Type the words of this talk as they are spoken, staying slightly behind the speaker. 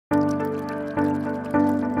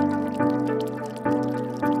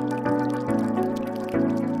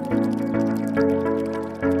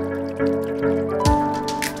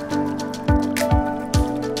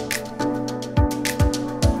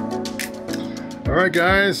Alright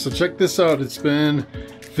guys, so check this out. It's been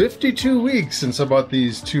 52 weeks since I bought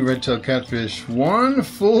these two red-tailed catfish. 1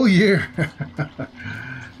 full year.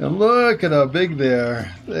 And look at how big they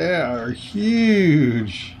are. They are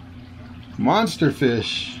huge. Monster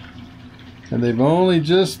fish. And they've only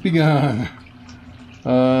just begun.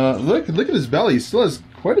 Look at his belly. He still has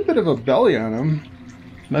quite a bit of a belly on him.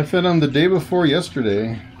 And I fed him the day before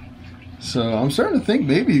yesterday. So I'm starting to think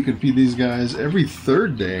maybe you could feed these guys every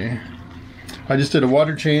 3rd day. I just did a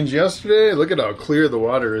water change yesterday. Look at how clear the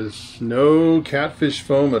water is. No catfish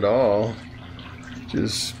foam at all. Which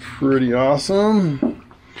is pretty awesome.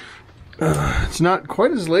 It's not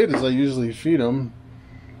quite as late as I usually feed them.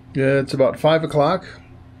 Yeah, it's about 5 o'clock.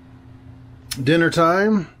 Dinner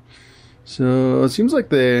time. So it seems like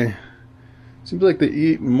they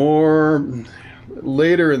eat more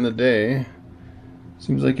later in the day.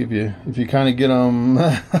 Seems like if you kind of get them,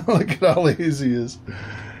 look at how lazy he is.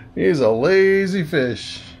 He's a lazy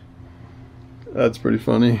fish. That's pretty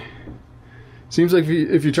funny. Seems like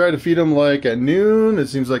if you try to feed them like at noon, it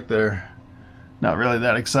seems like they're not really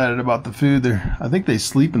that excited about the food. I think they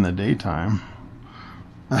sleep in the daytime.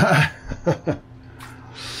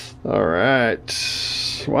 All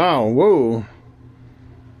right. Wow. Whoa.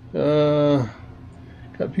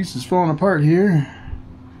 Got pieces falling apart here.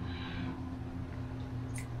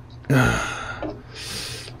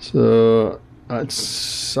 So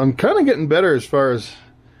I'm kind of getting better as far as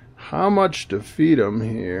how much to feed them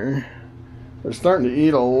here. They're starting to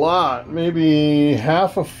eat a lot, maybe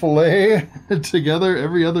half a fillet together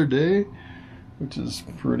every other day, which is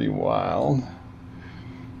pretty wild.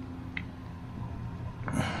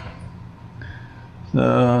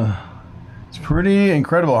 So it's pretty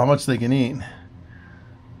incredible how much they can eat.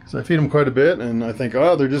 Because I feed them quite a bit, and I think,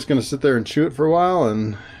 oh, they're just going to sit there and chew it for a while,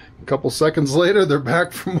 and a couple seconds later, they're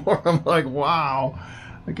back for more. I'm like, wow,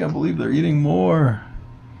 I can't believe they're eating more.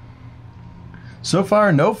 So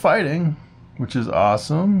far, no fighting, which is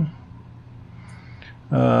awesome.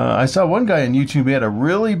 I saw one guy on YouTube, he had a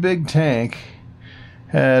really big tank,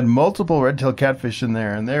 had multiple red-tailed catfish in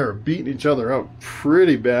there, and they were beating each other up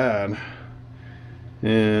pretty bad.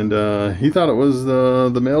 And he thought it was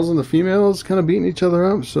the males and the females kind of beating each other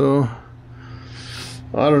up, so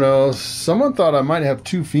I don't know. Someone thought I might have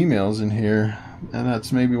 2 females in here, and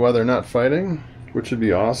that's maybe why they're not fighting, which would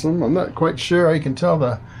be awesome. I'm not quite sure how you can tell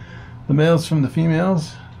the males from the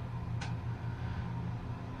females,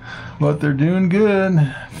 but they're doing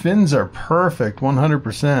good. Fins are perfect,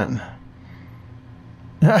 100%.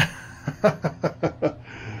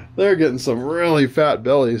 They're getting some really fat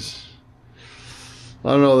bellies. I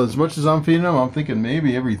don't know, as much as I'm feeding them, I'm thinking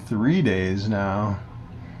maybe every 3 days now.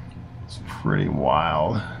 It's pretty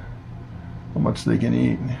wild how much they can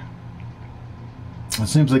eat. It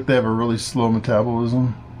seems like they have a really slow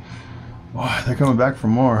metabolism. Oh, they're coming back for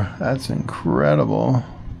more. That's incredible.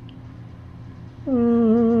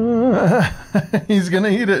 He's gonna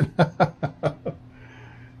eat it.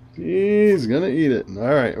 He's gonna eat it.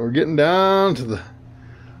 All right, we're getting down to the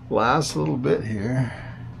last little bit here.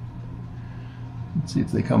 Let's see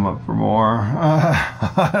if they come up for more.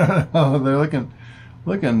 I don't know. They're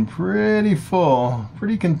looking pretty full,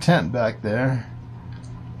 pretty content back there.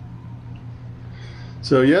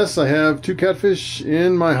 So yes, I have 2 catfish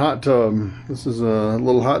in my hot tub. This is a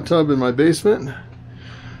little hot tub in my basement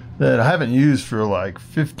that I haven't used for like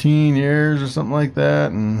 15 years or something like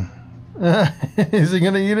that. And is he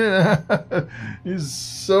gonna eat it? He's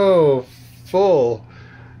so full.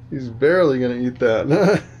 He's barely gonna eat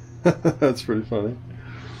that. That's pretty funny.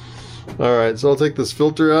 Alright, so I'll take this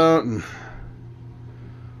filter out and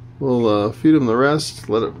we'll feed him the rest,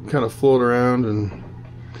 let it kind of float around, and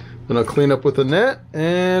then I'll clean up with a net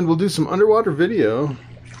and we'll do some underwater video.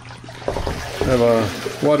 I have a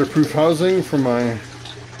waterproof housing for my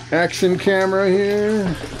action camera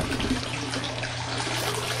here.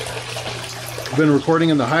 I've been recording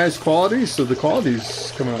in the highest quality, so the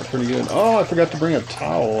quality's coming out pretty good. Oh, I forgot to bring a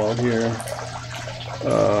towel out here.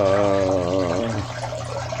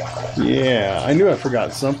 Yeah, I knew I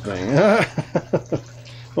forgot something. I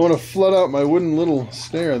want to flood out my wooden little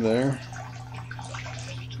stair there.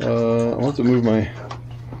 I'll have to move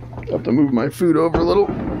my food over a little.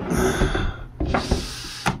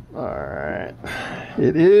 Alright.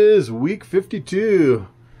 It is week 52.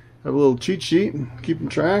 I have a little cheat sheet, keeping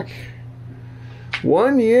track.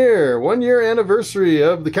 1 year anniversary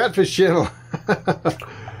of the Catfish channel.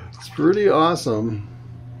 It's pretty awesome.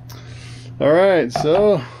 Alright,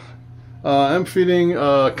 so I'm feeding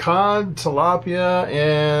cod, tilapia,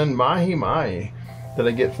 and mahi-mahi that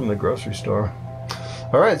I get from the grocery store.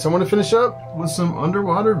 Alright, so I'm going to finish up with some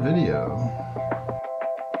underwater video.